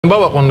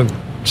Halimbawa, kung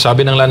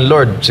sabi ng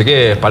landlord,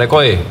 sige,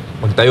 Parekoy,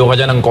 magtayo ka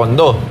dyan ng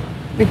kondo.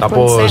 With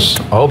tapos,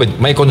 consent.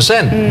 may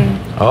consent.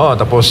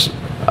 Tapos,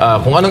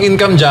 kung anong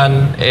income dyan,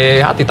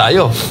 hati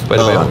tayo.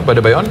 Pwede ba yun? Pwede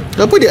ba yun?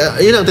 Pwede,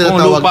 yun ang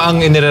tinatawag. Kung lupa ang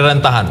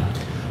inirerentahan.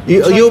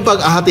 Yung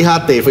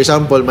pag-hati-hati, for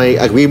example,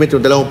 may agreement yung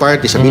dalawang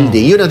party sa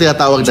building, yun ang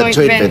tinatawag na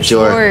joint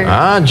venture.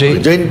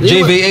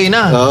 JVA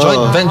na.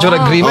 Joint venture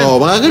agreement.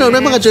 Mga ganun,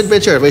 may mga joint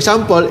venture. For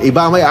example,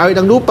 iba ang may-ari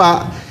ng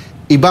lupa,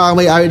 iba ang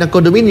may-ari ng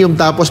condominium,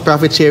 tapos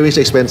profit sharing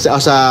sa expense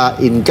sa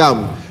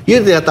income.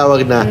 Yun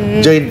tinatawag na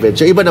joint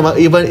venture.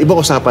 Ibang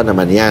usapan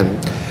naman yan.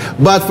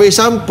 But for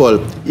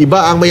example,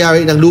 iba ang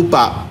may-ari ng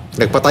lupa,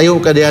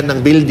 nagpatayo ka diyan ng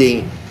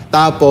building,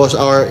 tapos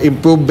or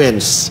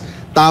improvements,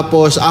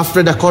 tapos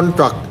after the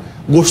contract,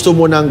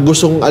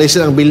 gustong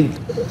alisin ang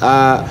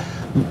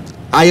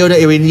ayaw na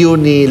i-renew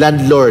ni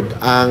landlord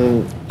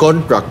ang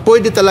contract.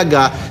 Pwede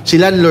talaga si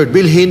landlord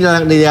bilhin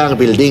na lang niya ang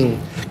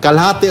building.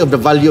 Kalahati of the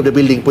value of the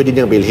building pwede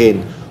niyang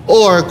bilhin.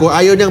 Or kung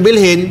ayaw niyang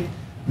bilhin,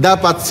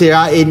 dapat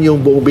sirain yung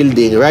buong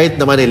building. Right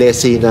naman ni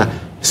Leslie na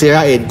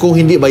sirain kung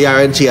hindi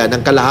bayaran siya ng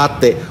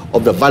kalahati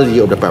of the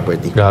value of the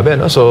property. Grabe,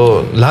 no?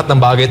 So, lahat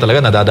ng bagay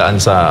talaga nadadaan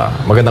sa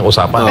magandang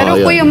usapan. Pero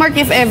Kuya Mark,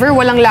 if ever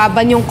walang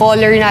laban yung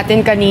caller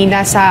natin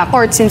kanina sa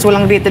court since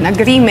walang written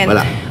agreement,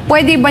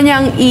 pwede ba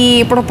niyang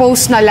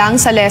i-propose na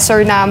lang sa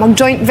lessor na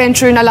mag-joint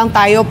venture na lang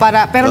tayo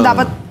pero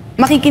dapat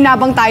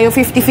makikinabang tayo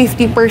 50%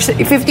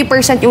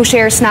 yung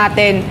shares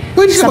natin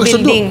sa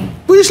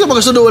building. Pwede sila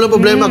magkasundo. Walang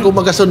problema kung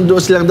magkasundo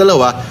silang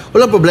dalawa.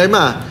 Walang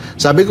problema.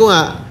 Sabi ko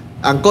nga,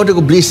 ang Code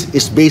of Lease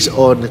is based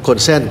on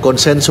consent.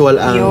 Consensual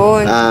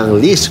ang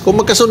lease. Kung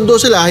magkasundo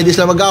sila, hindi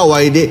sila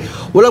mag-away,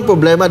 walang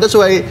problema. That's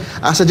why,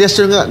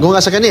 suggestion nga, kung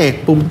nga sa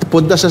kanya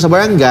punta sila sa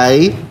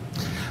barangay,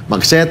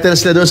 mag-settle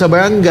sila doon sa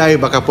barangay,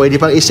 baka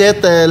pwede pang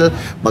i-settle,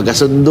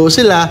 magkasundo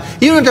sila.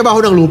 Yun ang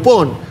trabaho ng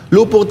lupon.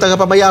 Lupong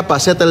tagapamayapa,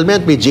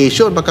 settlement,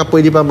 mediation, baka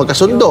pwede pang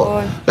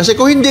magkasundo. Kasi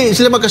kung hindi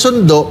sila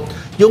magkasundo,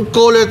 yung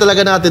caller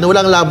talaga natin,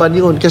 walang laban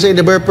yun. Kasi in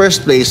the very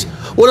first place,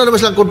 wala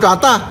naman silang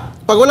kontrata.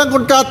 Pag walang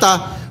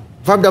kontrata,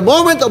 from the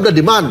moment of the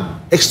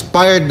demand,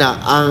 expired na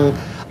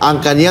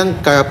ang kanyang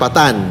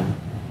karapatan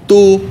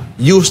to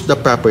use the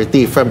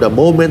property from the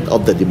moment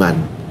of the demand.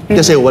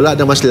 Kasi wala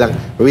naman silang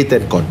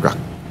written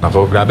contract.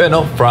 Ako, grabe,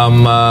 no?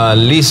 From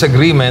lease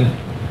agreement,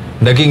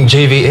 naging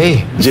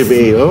JVA.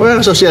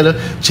 JVA. Social,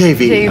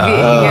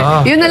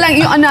 JVA. Yun na lang,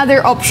 yung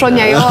another option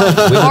niya yun.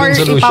 Or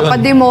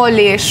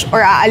ipapademolish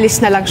or aalis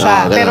na lang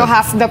siya. Pero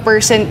half the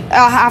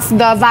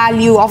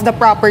value of the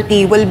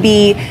property will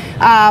be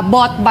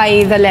bought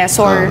by the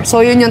lessor.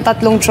 So yun yung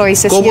tatlong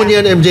choices Common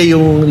niya. yan, MJ,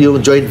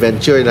 yung joint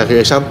venture. For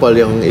example,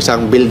 yung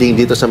isang building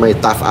dito sa may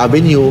Taft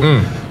Avenue,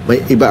 may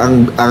iba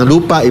ang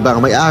lupa, iba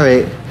ang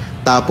may-ari,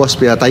 tapos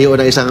pinatayo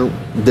ng isang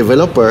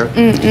developer,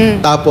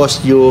 tapos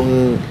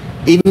yung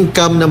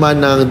income naman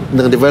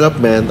ng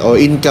development o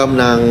income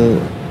ng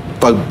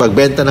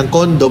pagbenta ng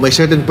kondo, may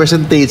certain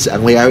percentage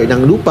ang may-ari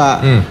ng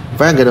lupa,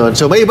 parang gano'n.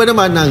 So may iba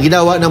naman na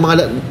ginawa ng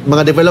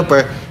mga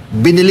developer,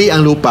 binili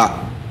ang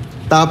lupa,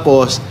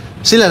 tapos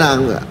sila na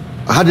ang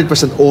 100%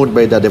 owned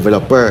by the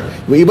developer.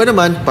 Yung iba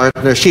naman,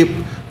 partnership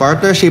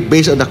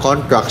based on the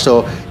contract.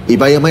 So,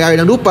 iba yung may-ari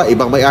ng lupa,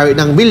 ibang may-ari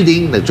ng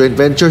building, nag-joint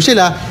venture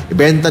sila,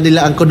 ibenta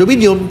nila ang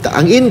condominium,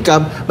 ang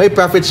income, may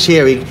profit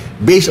sharing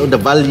based on the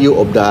value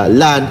of the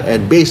land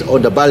and based on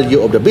the value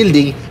of the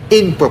building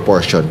in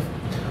proportion.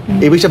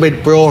 Ibig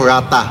sabihin, pro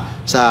rata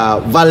sa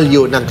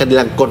value ng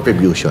kanilang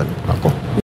contribution.